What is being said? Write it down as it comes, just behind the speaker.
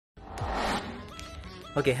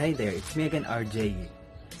Okay, hi there. It's me again, RJ.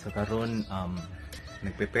 So karon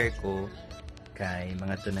nagprepare ko kay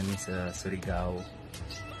mga tunami sa Surigao.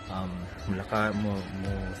 Mula ka mo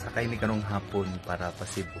sakay ni karong hapon para pa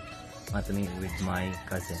Cebu. Mga tunami with my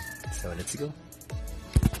cousin. So let's go.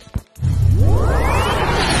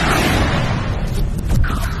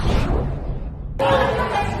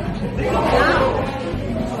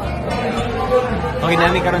 Okay,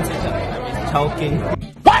 nami karon sa Chowking.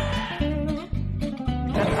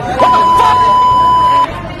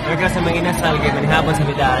 Mereka sa mga inasal kay manihapon sa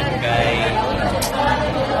bidaan kay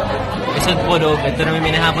isod po dog ito na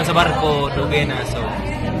may minahapon sa barko dugay na so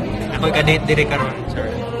ako'y kadate dire karon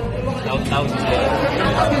sir out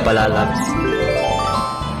balalabs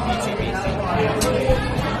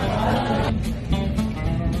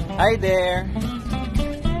hi there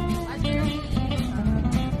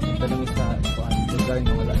tanong sa lugar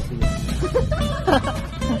na wala siya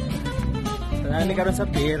so nani karon sa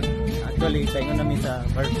pier. Actually, tayo namin sa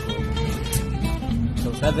barko.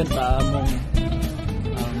 So, 7 pa among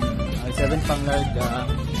 7 pang larga.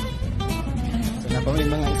 So, napamay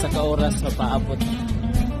mga isa ka oras na paabot.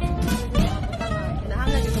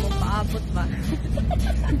 Nahangan ito mong paabot ba?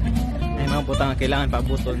 Ay, mga butang na kailangan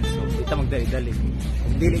paaboton. So, kita magdali-dali.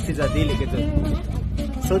 Kung dili siya dili ito.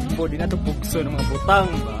 So, di na ito bukso ng mga butang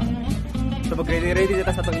ba? So, mag-ready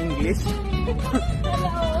dito sa itong English.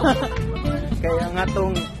 Kaya nga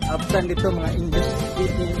itong absent dito mga English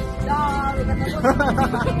speaking.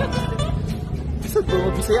 So,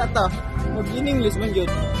 mag-bisaya ata. Mag-in-English man yun.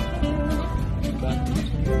 Diba?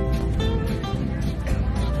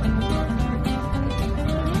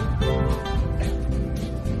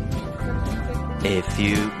 A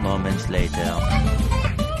few moments later.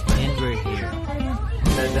 And we're here.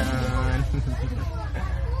 Ta-dan!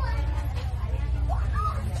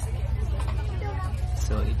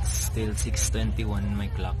 So it's still 6:21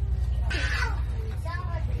 my clock.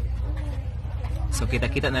 So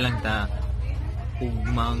kita-kita na lang ta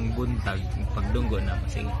ugmang buntag pagdunggo na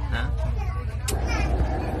sige ha.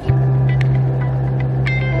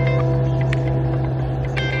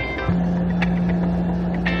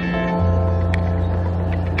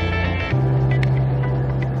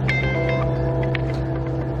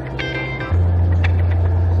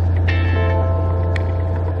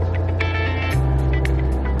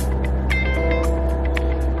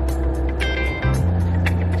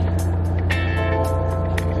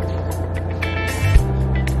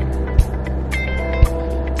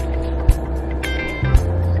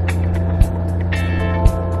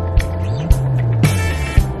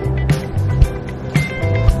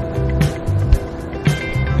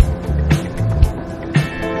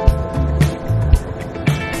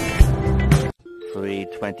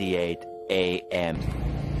 .28 a.m.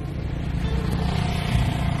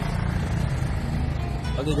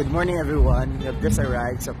 Okay, good morning everyone. We have just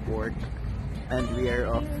arrived sa port and we're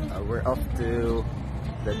off to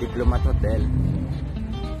the Diplomat Hotel.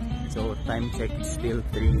 So time check is still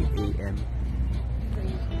 3 a.m.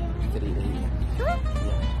 3 a.m. Yeah.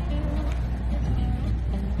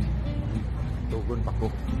 Tugon pa ko.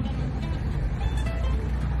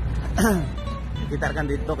 Kita kan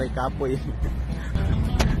dito kay Kapoy.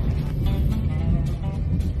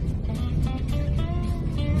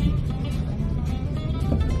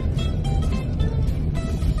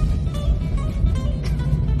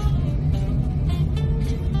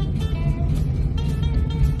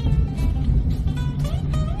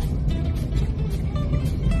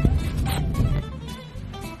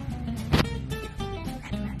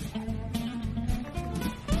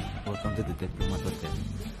 Welcome to the Diplomat Hotel.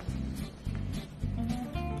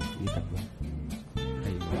 Kita ba?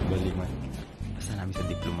 Ay, baliman. Basta namin sa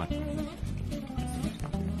Diplomat.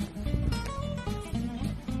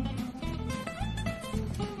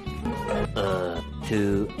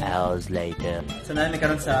 2 hours later. So namin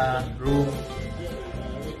karon sa room.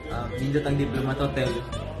 Nindot ang Diplomat Hotel.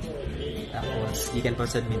 Tapos, gikan pa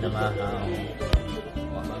sa minamahaw.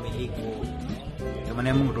 Mamiligo. Ito man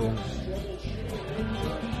yung room.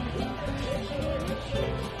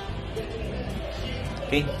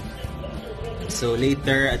 Okay. So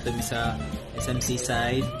later at sa SMC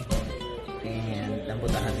side and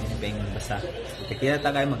lambutahan ni Peng basa. Kaya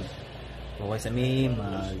ta kay mag buhay sa mi,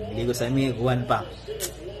 magligo sa mi, guwan pa.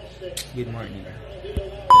 Good morning.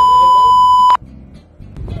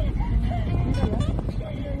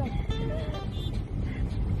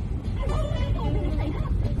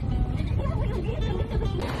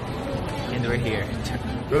 And we're here.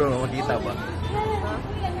 Bro, makita ba?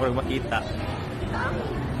 Or makita.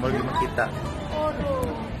 Morgan makita.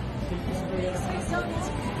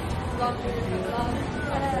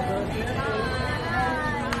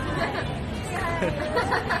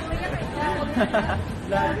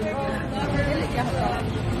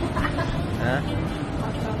 Ha?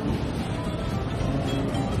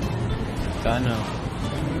 Kano?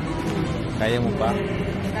 Kaya mo pa?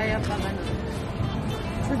 Kaya pa ano?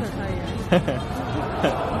 Saan kaya?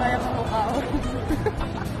 Kaya pa mukao.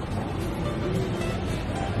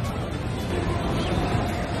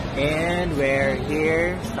 And we're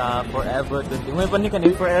here sa Forever 20. May panik ka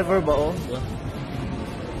ni Forever ba oh?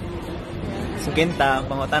 So kinta,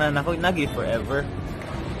 pangutanan ako nagi Forever.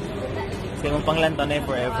 Kasi mong panglantaw na yung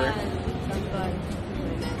Forever.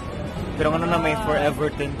 Pero ano na may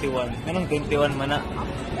Forever 21? Anong 21 man na?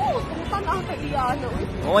 Oo, kumutan ang kaiyan.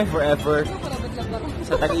 Oo, may Forever.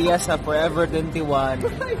 Sa tag-iya sa Forever 21.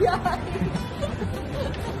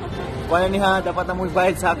 Wala niya, dapat na mo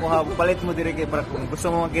ibayad sa ako ha. Palit mo dire kay para kung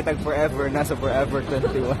gusto mo makita Forever, nasa Forever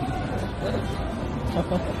 21.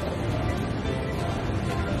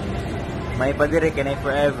 May pa dire kay na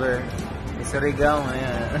Forever. Sa Surigao,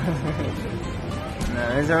 ayan.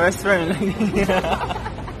 Sa restaurant lang.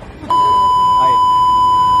 Ay.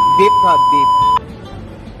 Deep ha, deep.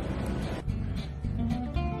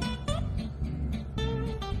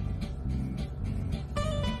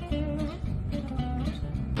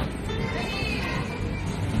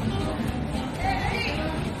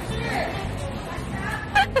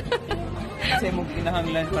 Kasi mong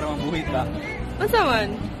kinahanglan para mabuhay ka. Masa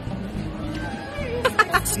man?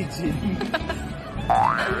 Oxygen.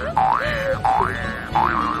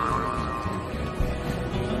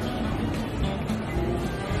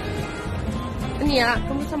 Niya,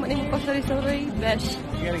 kumusta man yung pasari-sari, besh?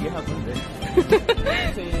 Hindi ka nag-hapon din.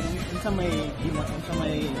 Kasi sa may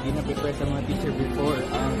gina-prepare sa mga teacher before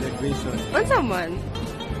ang graduation. Masa man?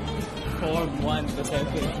 Form 1 to 7.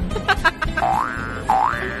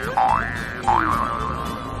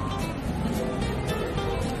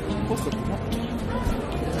 Pusok mo.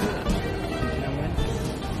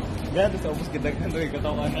 Gado sa ubos gidaghan doy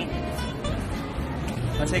katawanan.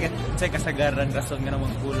 Kasi kasagaran rason nga naman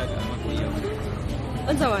bulag ang magkuyo.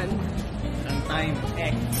 Masa man? Ang time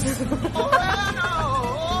X.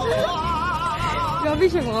 Grabe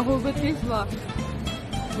siya, mga hugot guys ba?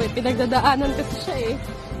 May pinagdadaanan kasi siya eh.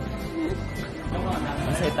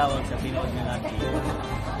 Kasi tawag sa pinod nga laki.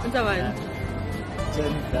 Masa man?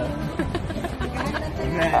 Gentle.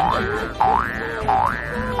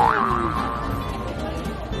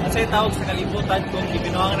 Kasi tawag sa kalibutan kung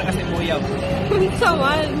ibinuha na kasi buyaw. Masa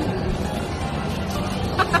man?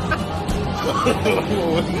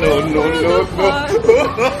 No.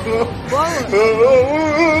 Wow!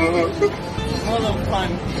 All of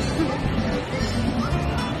fun.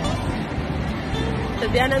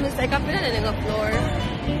 Sabihan namin sa ikapila na nga floor.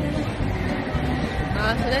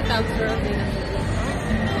 Sila top floor din.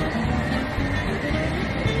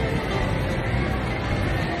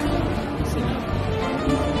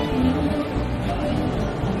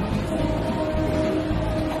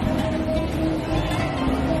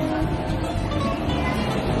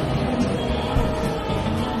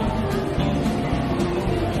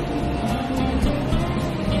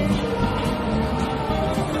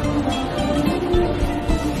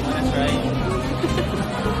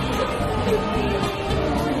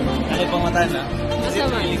 Na. Masa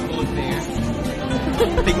man? Really cold there.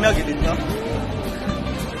 Tignan gid dito.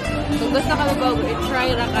 Kung gusto ka mabago, i-try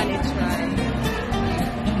ra ka, i-try.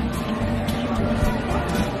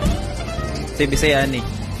 Si Bisayaan eh.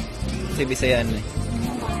 Si Bisayaan eh.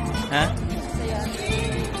 Ha? Saya.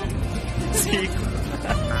 Siko.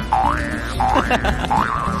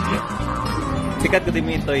 Sikat ko din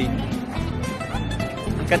mo ito'y.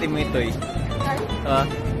 Sikat din mo ito'y.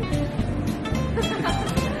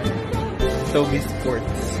 Toby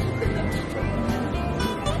Sports.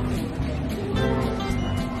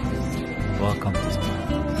 Welcome to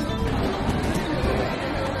Sports.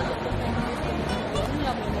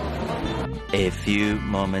 A few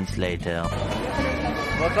moments later.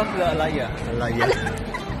 Welcome to Alaya. Alaya.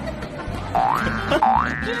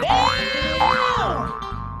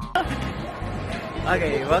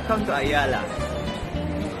 Okay, welcome to Ayala.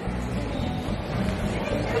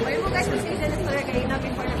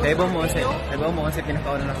 Iba mo kasi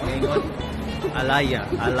pinakauna na kong ingon. Alaya.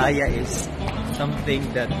 Alaya is something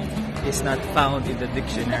that is not found in the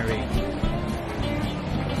dictionary.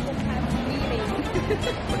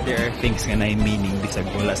 But there are things nga na meaning bisag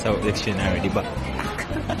wala sa dictionary, di ba?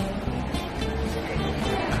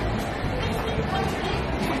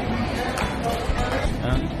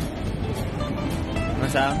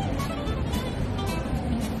 Masa?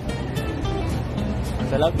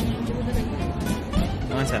 Masalap?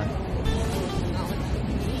 Masa?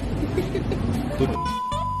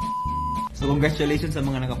 So, congratulations sa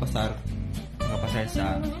mga nakapasar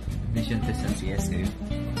sa admission test ng CSU.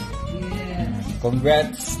 Yes.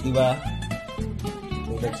 Congrats, di ba?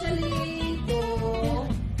 Actually, to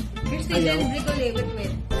Christine Bricole,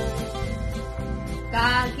 wait.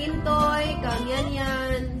 Kang Kintoy, kang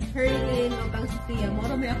Yan, Herlin, o kang Sophia.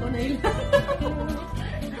 Moro may ako na ilan.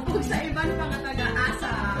 Kung sa iban pa nga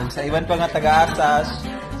taga-asas. Kung sa iban pa nga taga-asas,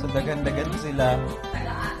 so dagan-dagan sila.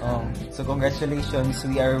 Oh, so congratulations.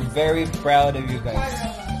 We are very proud of you guys.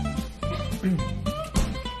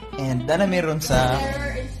 And dana meron sa...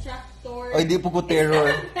 Terror instructor. Oh, hindi po ko terror.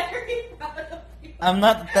 I'm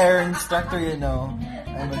not a terror instructor, you know.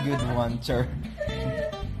 I'm a good one, sure.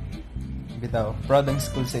 Bitaw, proud ang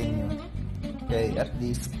school sa inyo. Okay, at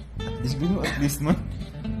least mo.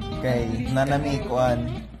 Okay, nanami kuan.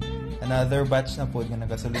 Another batch na po na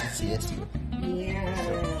nagasulit sa CSU. Yeah.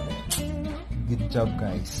 Good job,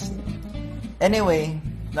 guys. Anyway,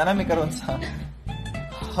 nanami karon sa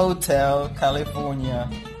Hotel California.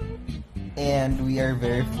 And we are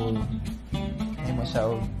very full. Ay mo siya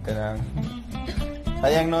og kanang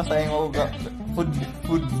sayang mo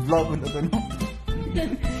food vlog na to no.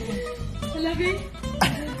 Salabi.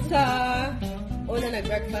 Sa una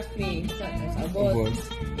nag-breakfast me sa abot.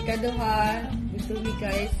 Ikaduha, gusto mi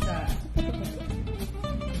guys sa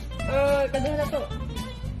ikaduha na to.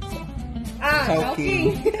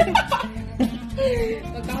 Chowking.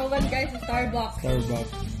 Magkahuman guys sa Starbucks.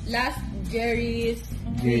 Last, Jerry's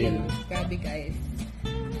Grill. Grabe guys.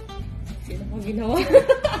 Sino ko ginawa?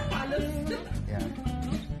 Halos. Yeah.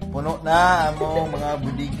 Puno na among mga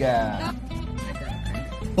budiga.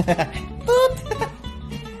 Toot!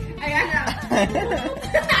 Ayan na.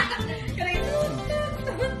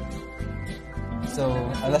 So,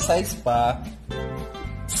 alas 6 pa.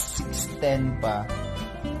 6:10 pa.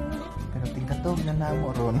 Pero tingkatog na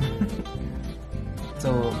namo ron.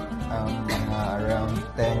 So, mga around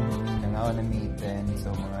 10 nangaw na mi 10. So,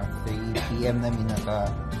 mga 3 p.m. na mi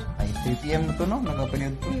 3 p.m. na to no?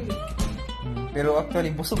 Nakapanood ko. Pero actually,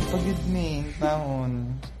 busog pa yun mi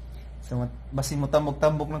taon. So, basi mo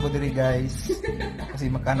tambok-tambok na ko diri guys. Kasi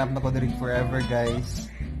makahanap na ko diri forever guys.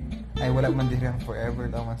 Ay, wala man diri ang forever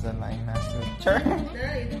tama sa line na. So, sure.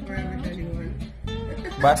 Ito forever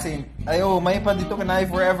 21. Basin. Ayo, may pa dito ka na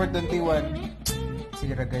forever 21.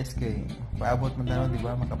 Sige guys kay paabot mo na, di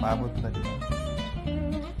ba? Makapaabot na dito.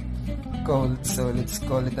 Cold. So, let's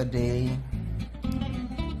call it a day.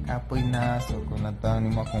 Kapoy na. So, kung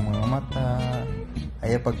nataon mo akong mga mata,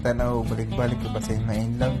 ay pagtanaw, balik-balik ka ba sa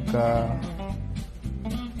in love ka.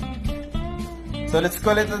 So, let's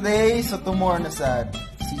call it a day. So, tomorrow na sad.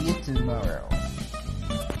 See you tomorrow.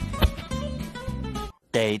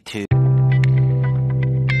 Day 2.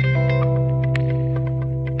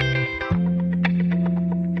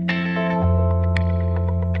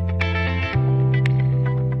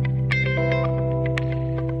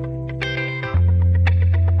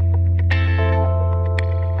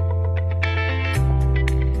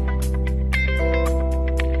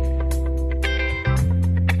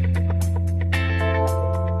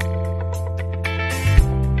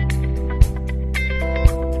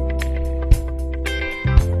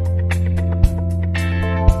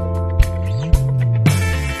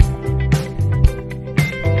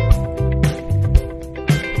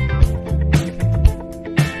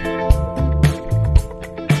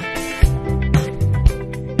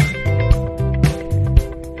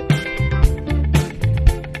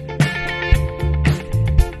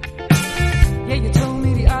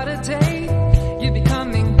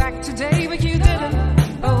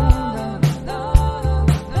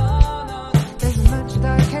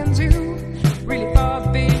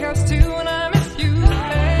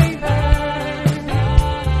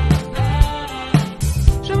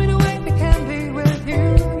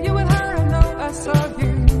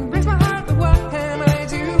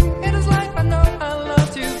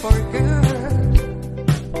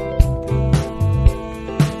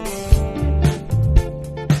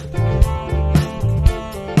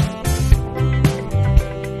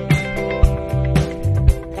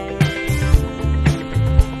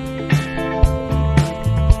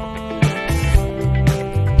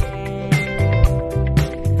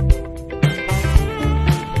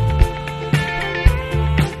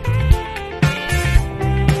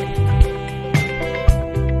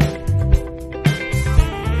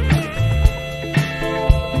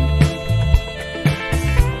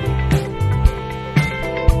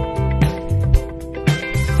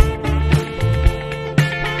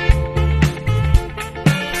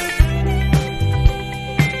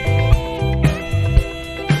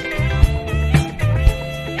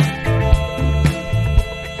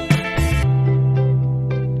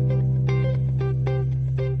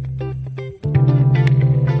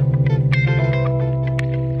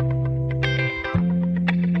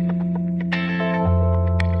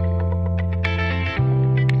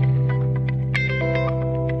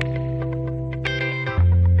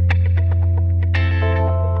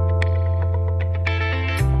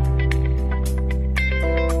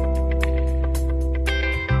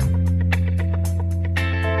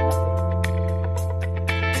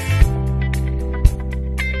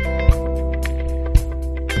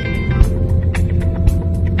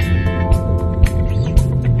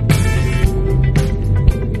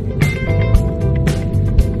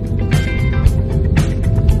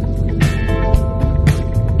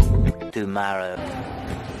 tomorrow.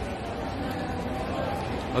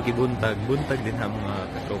 Okay, buntag din ha mga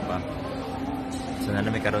katropa. So na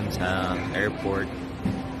namin karon sa airport,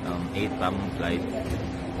 8 pa mong flight.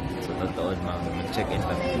 So totoo mag-check-in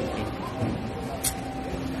pa.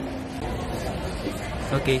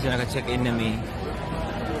 Okay, so naka-check-in na mi.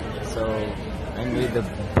 So I'm with the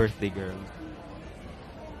birthday girl.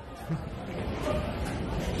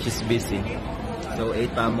 She's busy. So 8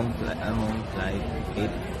 pa among flight,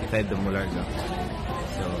 8:55 dumularga.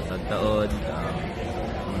 So tagtaod,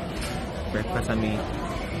 breakfast kami,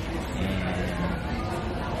 and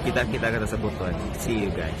kita sa butuan. See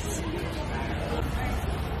you guys.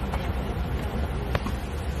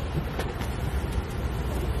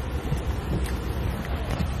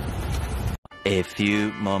 A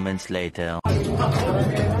few moments later.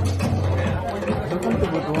 Welcome to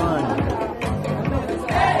Butuan.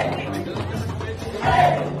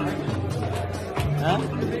 Ha?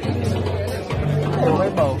 Okay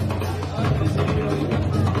ba?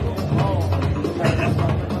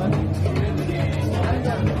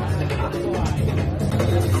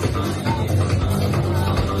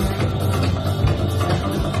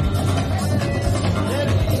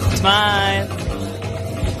 Smile.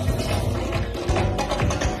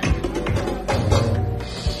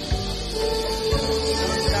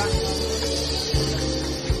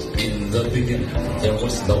 In the beginning, there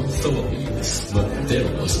was no Philippines, but there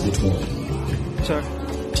was Butuan. Sure.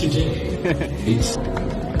 Today, it's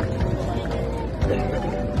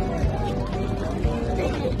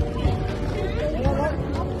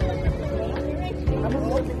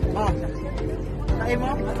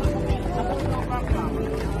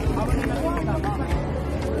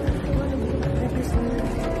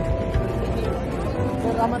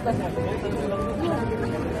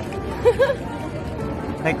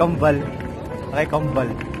Kay kambal. Kay kambal.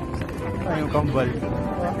 Ay, yung kambal.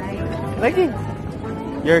 Lagi.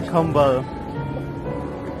 Your kambal.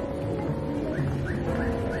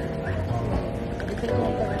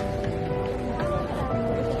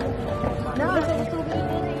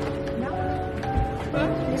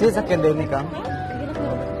 Sino sa kendeni ka?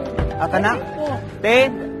 Aka na?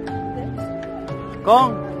 Te?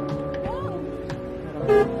 Kong?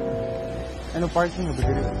 Ano parking mo?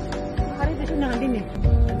 Bigyan mo? Hari itu na din eh.